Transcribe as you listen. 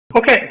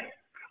Okay.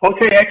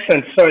 Okay,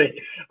 excellent.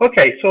 Sorry.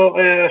 Okay, so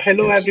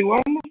hello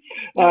everyone,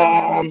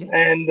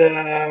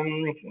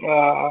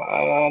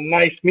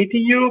 nice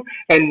meeting you.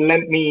 And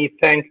let me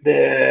thank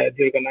the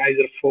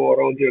organizer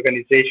for all the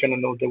organization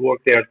and all the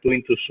work they are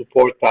doing to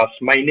support us.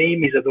 My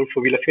name is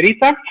Adolfo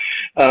Villafiorita.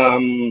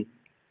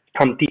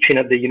 I'm teaching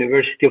at the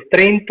University of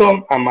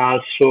Trento. I'm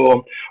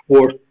also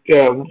will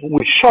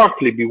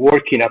shortly be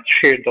working at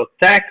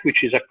Share.tech,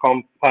 which is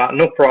a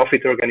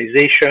no-profit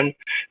organization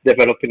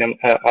developing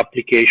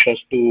applications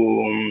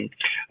to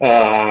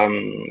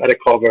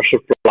recover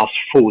surplus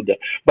food.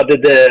 But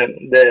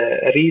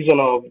the reason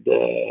of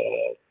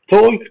the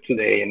talk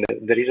today, and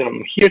the reason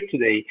I'm here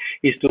today,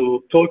 is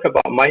to talk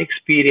about my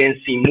experience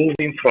in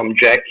moving from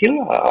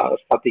Jekyll, a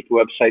static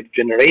website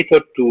generator,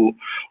 to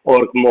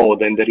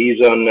OrgMode. And the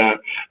reason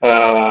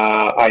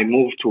I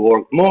moved to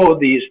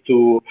OrgMode is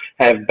to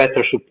have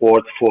better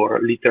support for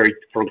literate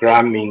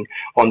programming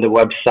on the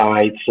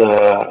websites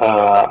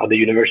at the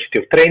University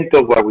of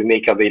Trento, where we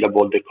make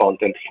available the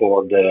content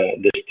for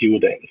the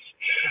students.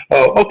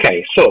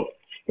 Okay, so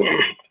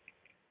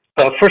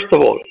first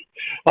of all,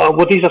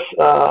 what is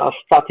a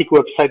static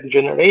website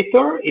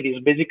generator? It is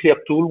basically a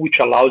tool which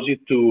allows you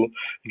to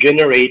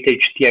generate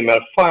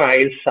HTML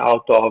files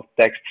out of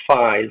text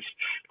files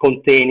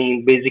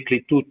containing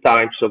basically two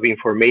types of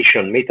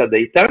information,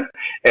 metadata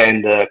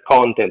and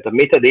content. The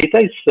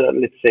metadata is,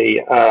 let's say,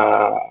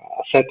 a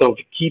set of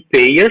key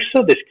pairs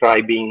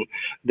describing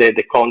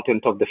the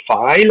content of the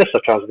file,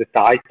 such as the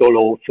title,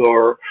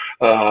 author,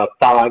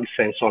 tags,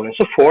 and so on and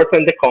so forth.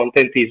 And the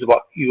content is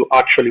what you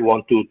actually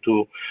want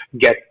to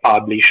get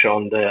published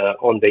on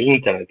the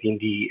internet in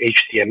the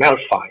HTML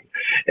file.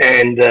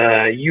 And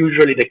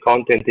usually the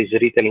content is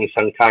written in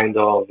some kind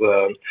of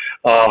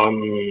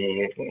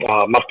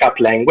markup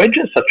language,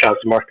 such as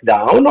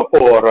Markdown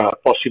or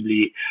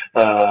possibly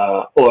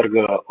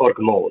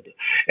OrgMode.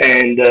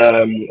 And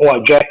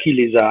well, Jekyll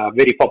is a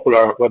very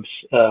popular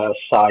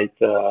static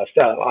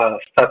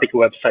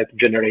website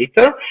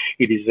generator.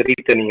 It is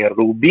written in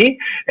Ruby,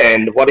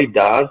 and what it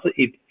does,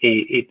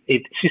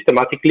 it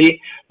systematically,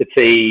 let's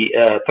say,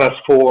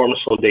 transforms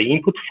all the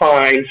input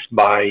files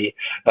by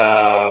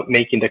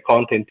making the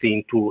content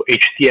into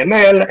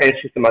HTML and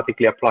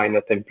systematically applying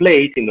a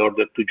template in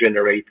order to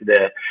generate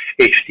the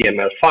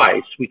HTML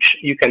files, which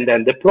you can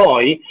then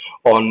deploy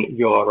on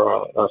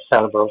your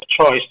server of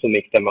choice to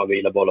make them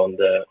available on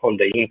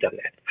the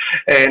internet.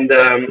 And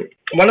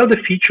one of the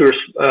features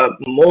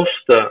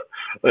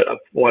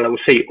well, I would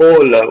say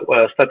all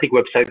static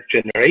website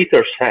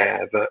generators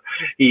have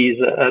is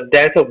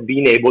that of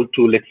being able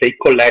to, let's say,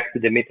 collect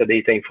the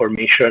metadata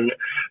information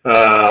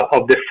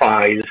of the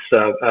files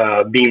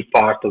being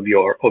part of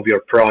your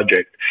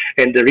project.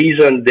 And the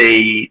reason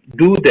they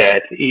do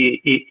that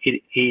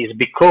is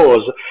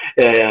because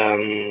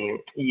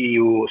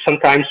you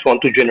sometimes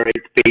want to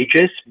generate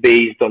pages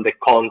based on the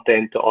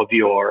content of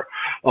your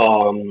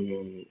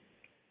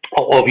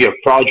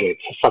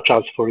project, such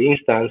as, for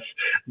instance,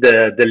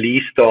 the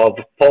list of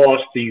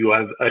posts you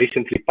have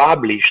recently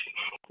published,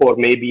 or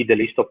maybe the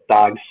list of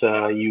tags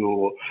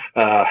you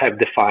have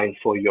defined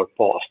for your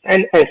post,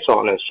 and so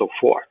on and so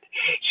forth.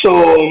 So,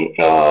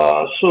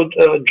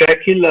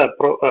 Jekyll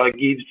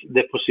gives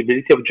the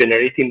possibility of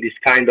generating this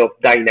kind of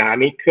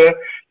dynamic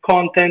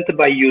content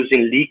by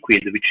using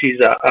Liquid, which is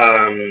a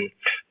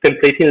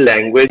templating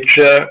language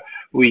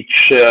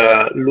which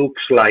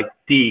looks like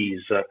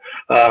these.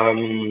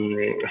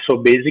 So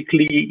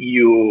basically,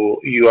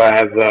 you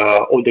have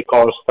all the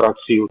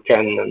constructs you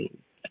can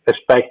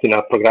expect in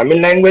a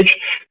programming language.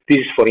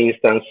 This, for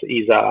instance,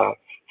 is a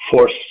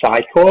for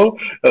cycle,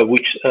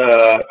 which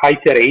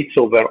iterates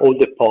over all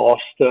the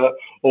posts,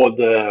 all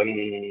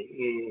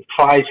the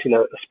files in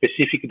a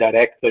specific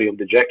directory of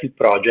the Jekyll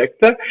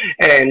project.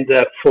 And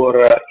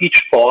for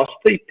each post,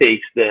 it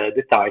takes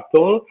the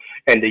title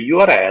and the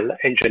URL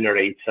and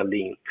generates a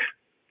link.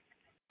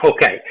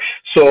 Okay,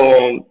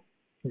 so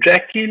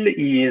Jekyll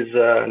is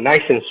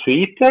nice and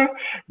sweet,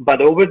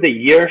 but over the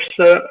years,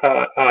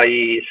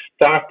 I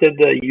started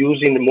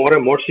using more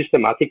and more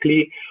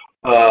systematically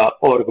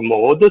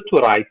OrgMode to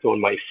write all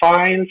my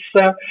files,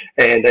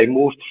 and I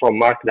moved from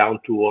Markdown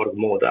to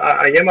OrgMode.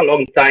 I am a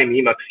long time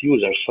Emacs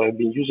user, so I've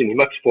been using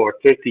Emacs for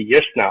 30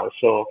 years now.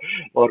 So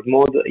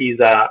OrgMode is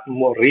a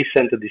more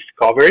recent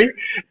discovery,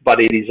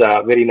 but it is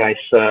a very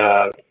nice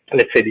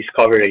let's say,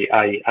 discovery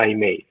I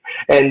made.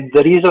 And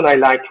the reason I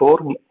like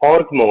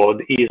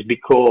OrgMode is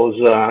because,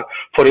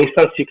 for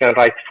instance, you can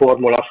write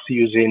formulas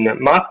using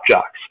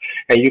MathJax,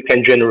 and you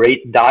can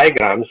generate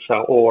diagrams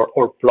or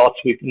plots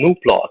with new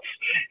plots.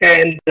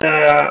 And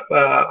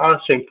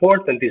also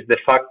important is the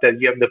fact that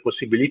you have the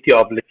possibility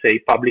of, let's say,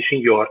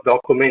 publishing your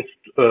documents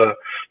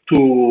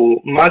to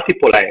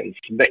multiple ends,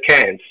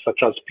 backends,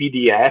 such as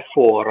PDF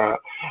or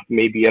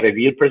maybe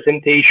reveal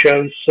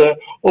presentations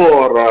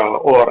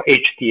or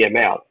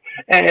HTML.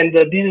 And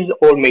this is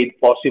all made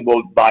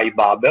possible by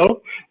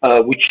Babel,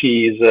 which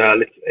is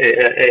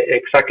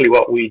exactly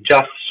what we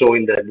just saw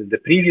in the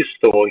previous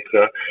talk,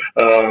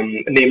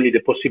 namely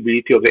the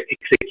possibility of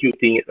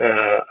executing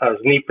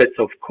snippets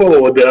of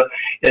code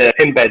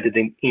embedded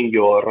in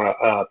your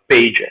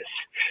pages.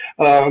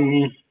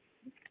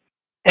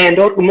 And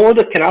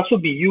OrgMode can also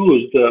be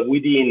used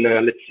within,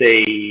 let's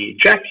say,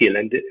 Jekyll.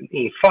 And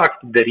in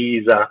fact, there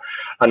is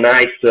a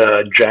nice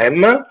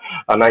gem,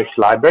 a nice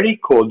library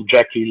called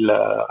Jekyll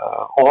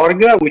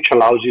org, which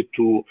allows you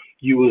to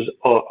use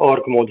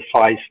OrgMode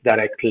files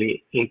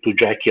directly into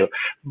Jekyll.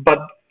 But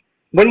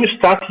when you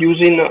start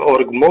using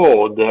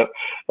OrgMode,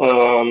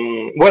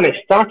 when I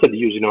started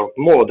using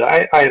OrgMode,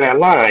 I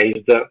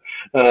realized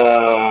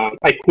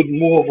I could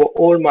move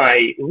all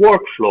my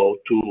workflow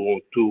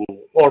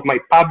or my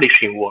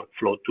publishing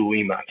workflow to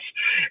Emacs.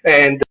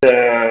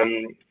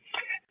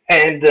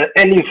 And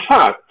in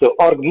fact,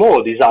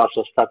 OrgMode is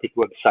also a static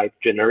website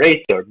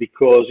generator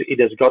because it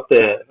has got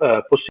the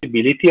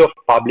possibility of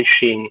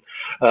publishing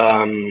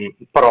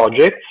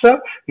projects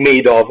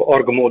made of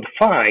OrgMode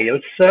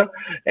files.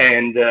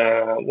 And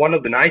one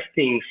of the nice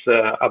things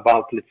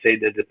about, let's say,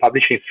 the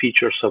publishing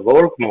features of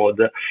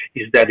OrgMode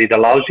is that it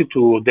allows you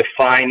to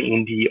define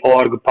in the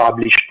org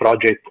published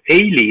project A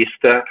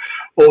list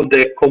all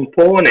the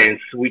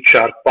components which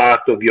are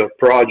part of your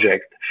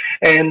project.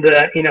 And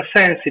in a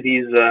sense, it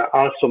is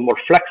also more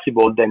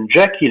flexible than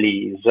Jekyll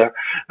is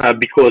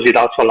because it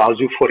also allows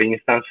you, for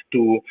instance,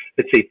 to,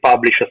 let's say,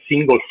 publish a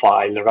single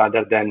file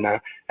rather than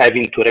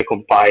having to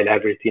recompile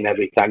everything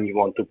every time you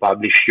want to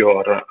publish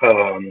your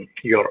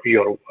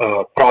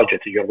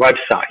project, your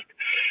website.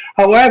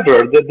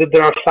 However,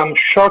 there are some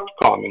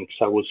shortcomings,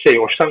 I would say,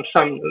 or some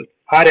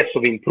areas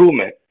of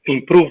improvement,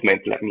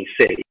 let me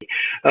say.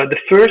 The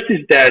first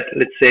is that,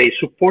 let's say,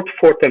 support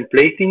for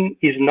templating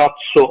is not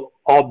so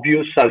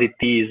obvious as it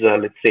is,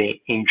 let's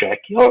say, in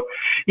Jekyll,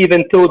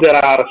 even though there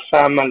are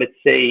some,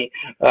 let's say,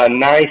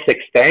 nice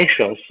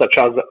extensions such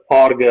as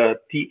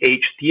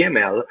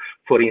OrgTHTML,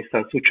 for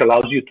instance, which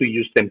allows you to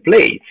use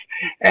templates.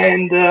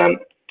 And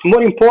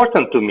more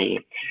important to me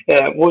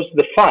was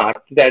the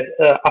fact that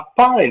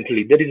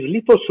apparently there is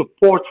little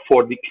support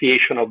for the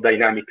creation of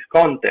dynamic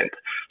content.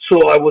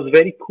 So I was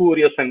very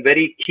curious and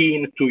very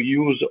keen to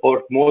use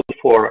OrgMode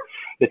for,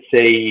 let's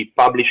say,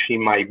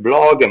 publishing my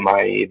blog and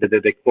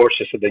the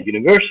courses at the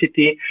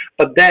university.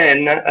 But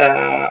then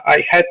I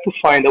had to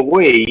find a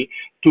way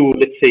to,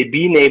 let's say,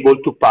 being able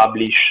to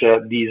publish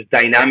these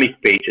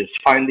dynamic pages,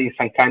 finding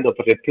some kind of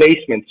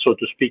replacement, so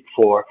to speak,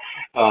 for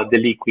the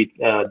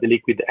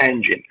liquid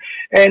engine.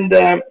 And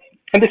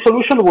the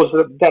solution was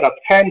there at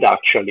hand,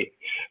 actually,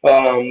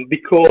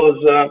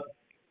 because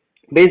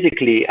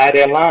basically I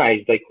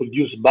realized I could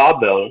use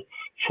Babel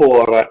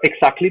for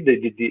exactly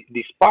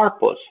this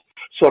purpose.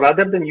 So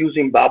rather than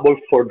using Babel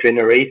for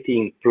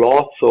generating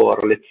plots or,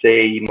 let's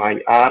say,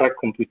 my R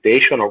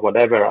computation or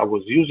whatever I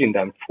was using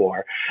them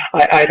for,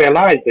 I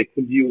realized I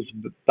could use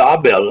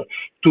Babel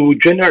to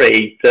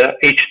generate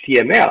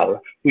HTML,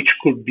 which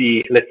could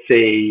be, let's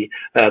say,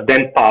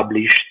 then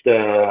published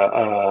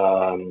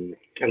in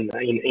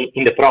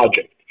the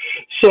project.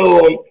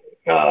 So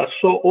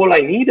all I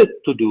needed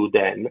to do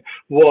then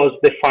was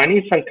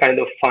defining some kind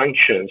of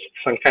functions,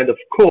 some kind of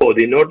code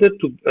in order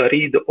to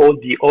read all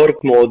the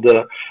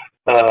OrgMode,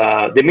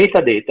 the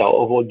metadata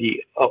of all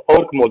the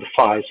OrgMode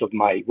files of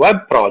my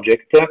web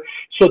project,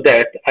 so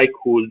that I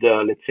could,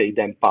 let's say,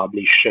 then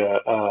publish,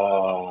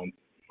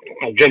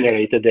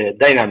 generate the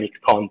dynamic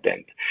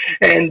content.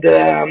 And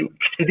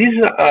this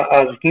is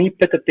a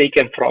snippet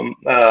taken from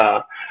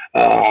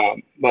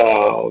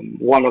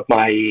one of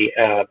my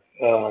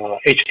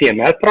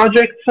HTML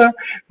projects,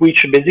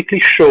 which basically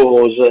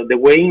shows the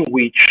way in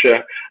which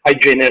I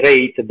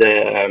generate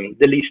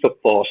the list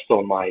of posts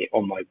on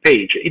my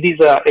page. It is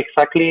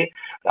exactly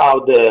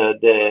how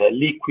the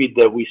liquid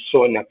that we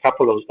saw in a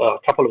couple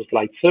of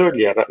slides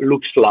earlier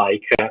looks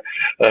like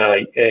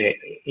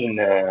in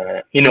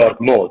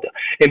OrgMode.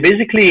 And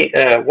basically,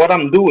 what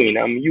I'm doing,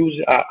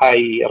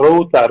 I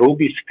wrote a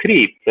Ruby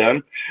script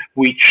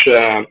which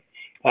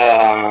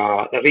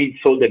reads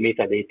all the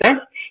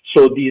metadata.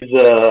 So this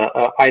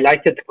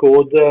highlighted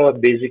code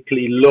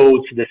basically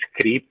loads the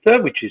script,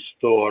 which is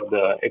stored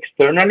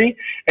externally,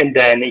 and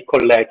then it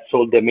collects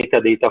all the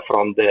metadata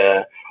from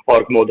the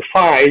OrgMode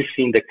files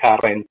in the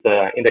current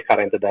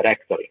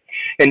directory.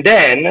 And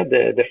then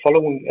the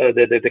following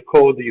the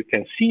code you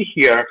can see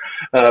here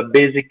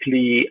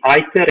basically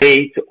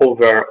iterate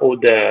over all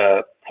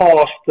the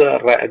posts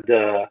read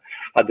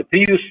at the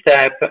previous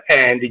step,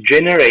 and it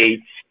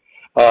generates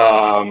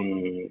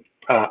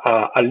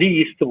a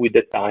list with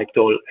the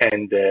title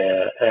and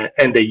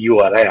the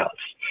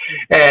URLs,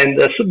 and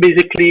so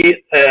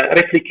basically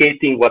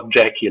replicating what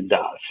Jekyll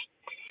does.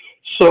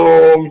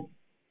 So,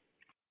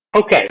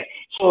 okay,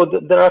 so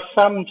there are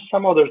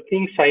some other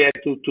things I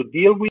had to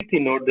deal with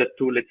in order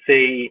to, let's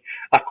say,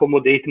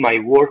 accommodate my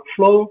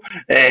workflow,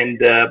 and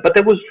but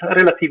that was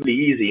relatively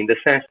easy in the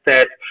sense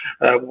that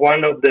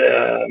one of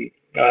the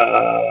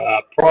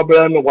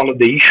problem, one of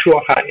the issues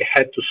I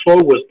had to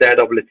solve was that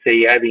of, let's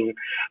say, having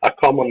a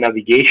common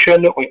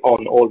navigation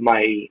on all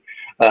my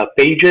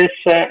pages,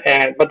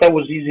 but that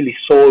was easily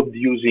solved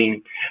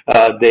using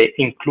the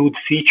include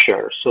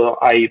feature. So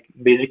I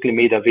basically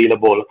made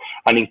available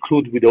an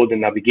include with all the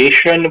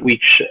navigation,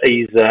 which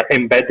is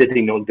embedded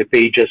in all the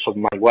pages of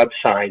my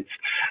websites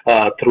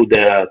through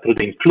the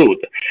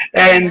include.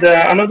 And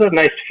another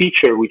nice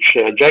feature which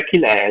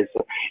Jekyll has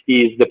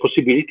is the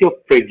possibility of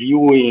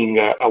previewing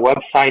a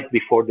website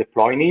before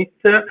deploying it.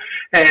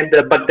 And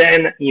but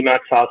then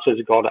Emacs also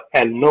has got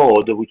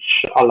OrgMode,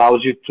 which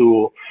allows you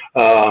to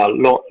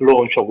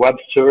launch a web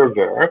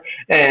server.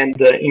 And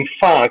in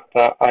fact,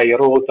 I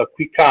wrote a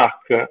quick hack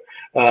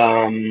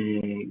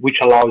which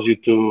allows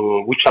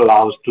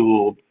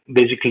to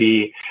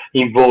basically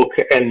invoke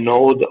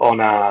OrgMode on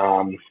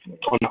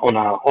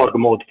a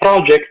OrgMode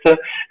project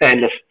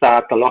and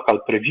start a local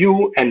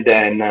preview, and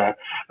then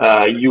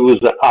use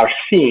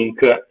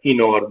rsync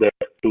in order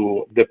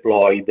to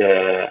deploy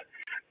the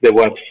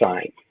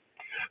website.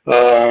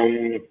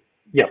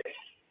 Yeah.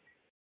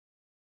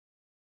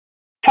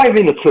 5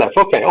 minutes left.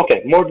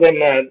 Okay, more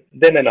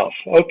than enough.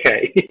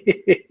 Okay.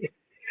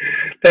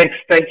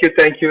 Thank you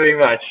very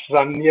much. So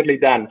I'm nearly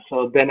done,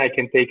 so then I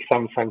can take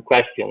some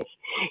questions.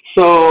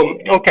 So,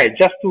 okay,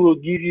 just to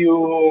give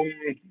you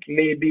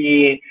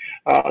maybe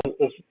a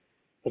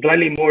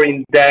slightly more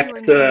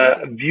in-depth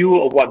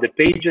view of what the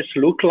pages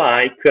look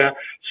like.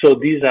 So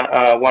these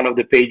are one of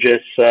the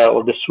pages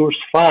or the source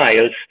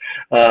files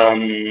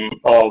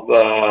of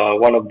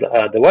one of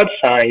the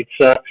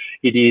websites.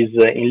 It is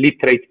in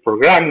literate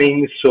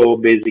programming. So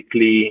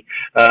basically,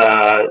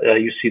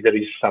 you see there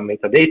is some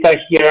metadata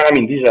here. I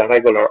mean, these are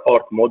regular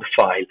OrgMode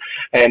file.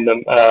 And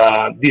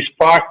this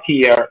part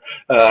here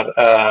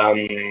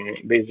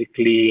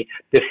basically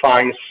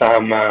defines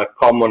some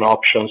common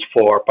options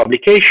for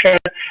publication.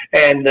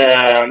 And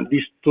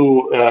these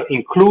two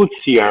includes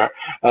here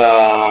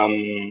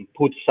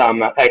put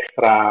some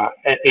extra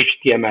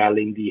HTML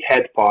in the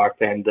head part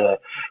and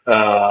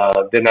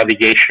the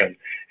navigation.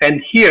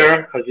 And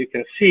here, as you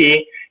can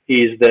see,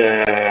 is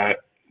the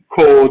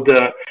code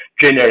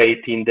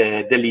generating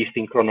the list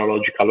in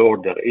chronological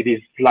order. It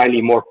is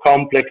slightly more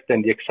complex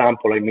than the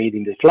example I made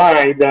in the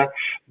slide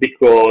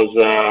because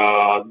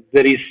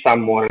there is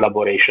some more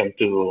elaboration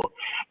to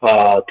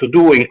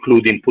do,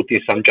 including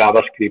putting some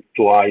JavaScript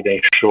to hide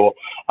and show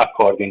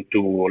according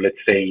to,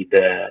 let's say,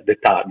 the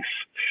tags.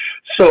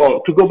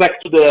 So to go back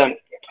to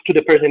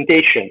the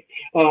presentation.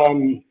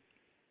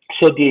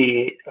 So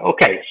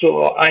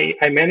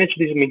I managed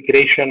this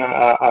migration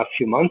a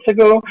few months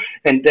ago,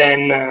 and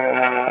then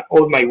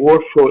all my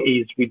workflow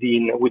is with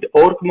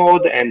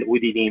OrgMode and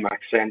within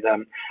Emacs, and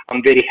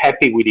I'm very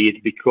happy with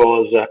it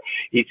because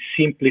it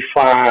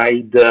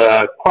simplified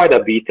quite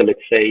a bit,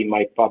 let's say,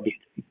 my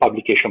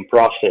publication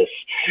process.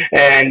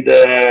 And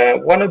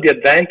one of the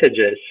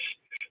advantages.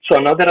 So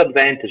another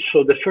advantage,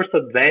 so the first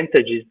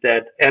advantage is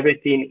that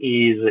everything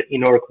is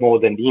in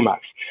OrgMode and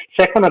Emacs.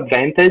 Second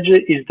advantage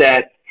is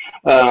that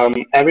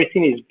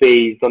everything is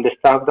based on the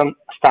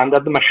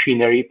standard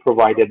machinery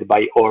provided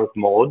by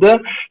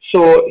OrgMode.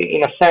 So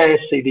in a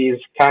sense, it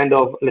is kind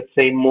of, let's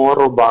say, more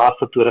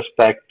robust to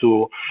respect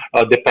to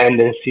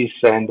dependencies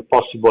and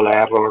possible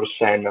errors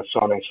and so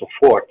on and so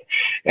forth.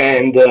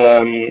 And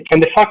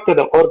the fact that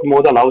the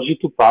OrgMode allows you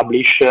to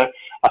publish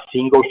a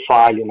single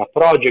file in a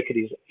project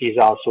is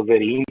also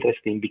very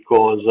interesting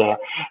because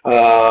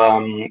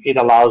it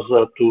allows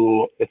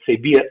to, let's say,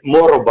 be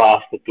more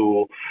robust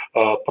to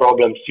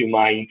problems you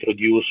might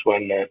introduce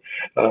when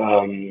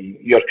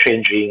you're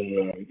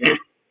changing,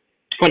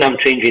 when I'm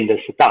changing the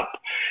setup.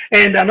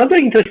 And another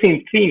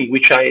interesting thing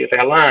which I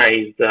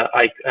realized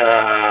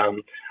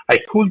I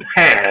could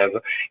have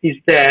is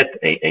that,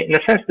 in a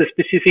sense, the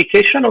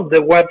specification of the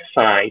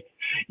website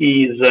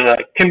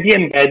can be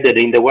embedded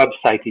in the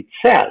website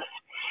itself.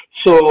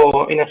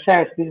 So in a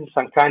sense, this is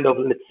some kind of,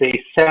 let's say,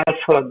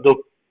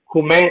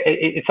 self-document.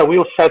 It's a way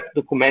of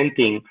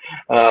self-documenting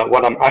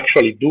what I'm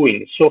actually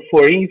doing. So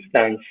for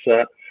instance,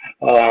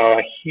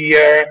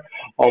 here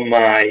on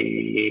my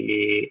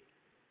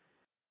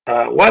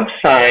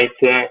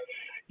website,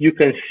 you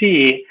can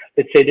see,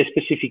 let's say, the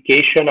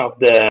specification of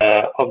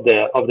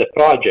the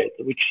project,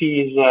 which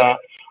is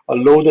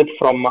loaded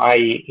from my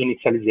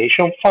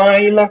initialization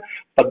file,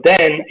 but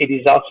then it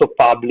is also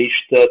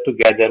published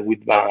together with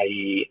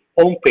my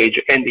home page,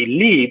 and it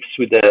lives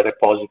with the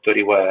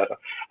repository where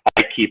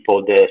I keep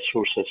all the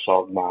sources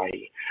of my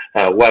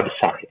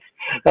website,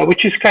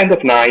 which is kind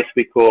of nice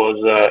because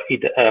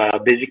it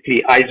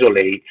basically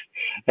isolates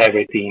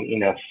everything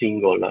in a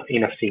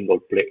single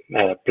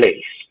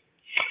place.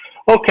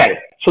 Okay,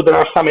 so there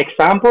are some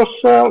examples.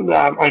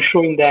 I'm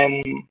showing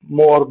them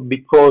more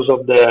because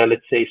of the,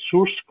 let's say,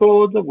 source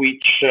code,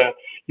 which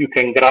you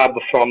can grab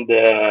from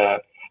the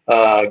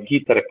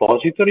Git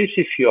repositories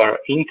if you are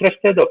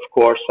interested. Of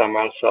course, I'm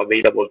also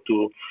available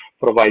to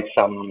provide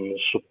some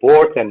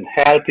support and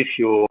help if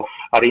you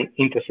are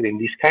interested in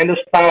this kind of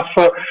stuff.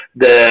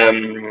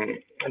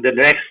 The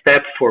next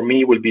step for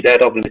me will be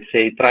that of, let's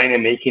say, trying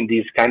and making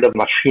this kind of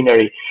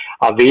machinery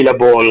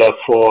available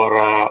for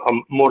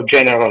more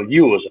general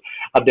use.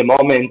 At the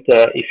moment,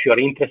 if you are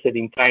interested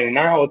in trying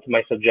out,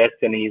 my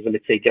suggestion is,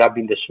 let's say,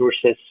 grabbing the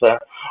sources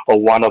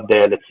of one of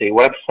the, let's say,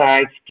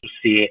 websites to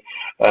see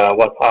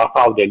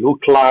how they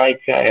look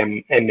like,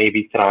 and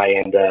maybe try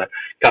and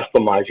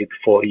customize it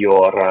for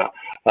your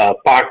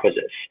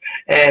purposes.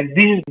 And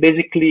this is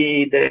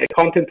basically the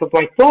content of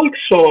my talk,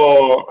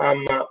 so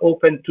I'm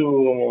open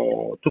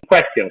to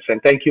questions,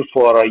 and thank you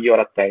for your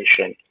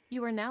attention.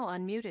 You are now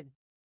unmuted.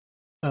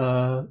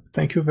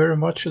 Thank you very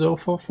much,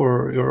 Adolfo,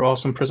 for your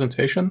awesome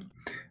presentation.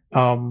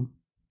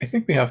 I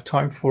think we have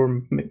time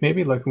for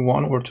maybe like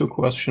 1 or 2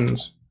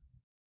 questions,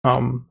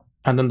 and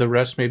then the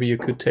rest maybe you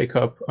could take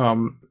up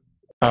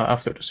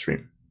after the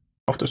stream.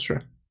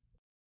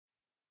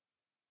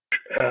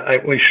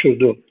 We should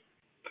do.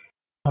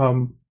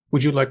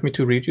 Would you like me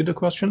to read you the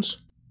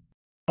questions?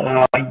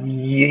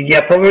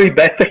 Yeah, probably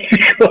better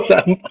because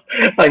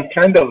I'm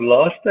kind of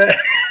lost.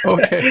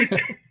 Okay,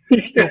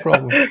 no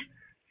problem.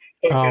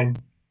 Okay.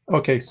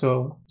 Okay,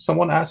 so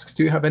someone asks,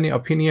 do you have any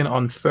opinion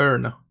on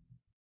Fern?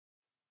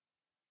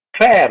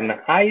 Fern,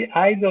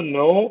 I don't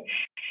know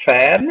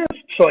Fern,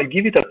 so I'll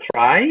give it a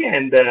try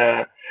and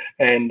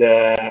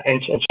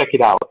check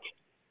it out.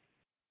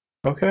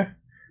 Okay,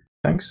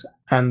 thanks.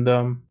 And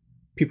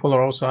people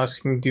are also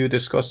asking, do you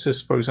discuss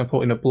this, for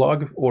example, in a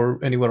blog or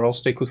anywhere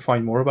else they could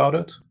find more about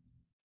it?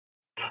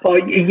 Oh,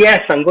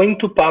 yes, I'm going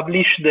to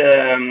publish the,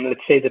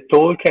 let's say, the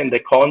talk and the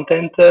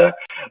content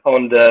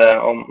on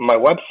my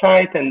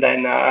website, and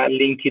then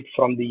link it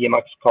from the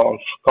EmacsConf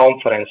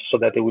conference so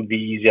that it will be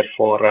easier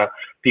for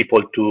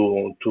people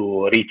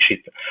to reach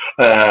it.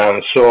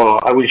 So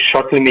I will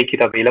shortly make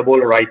it available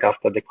right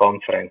after the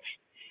conference.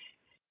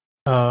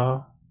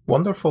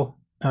 Wonderful.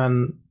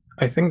 And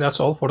I think that's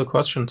all for the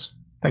questions.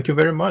 Thank you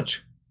very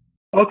much.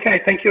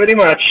 Okay, thank you very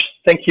much.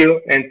 Thank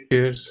you, and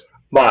cheers.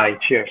 Bye.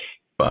 Cheers.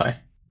 Bye.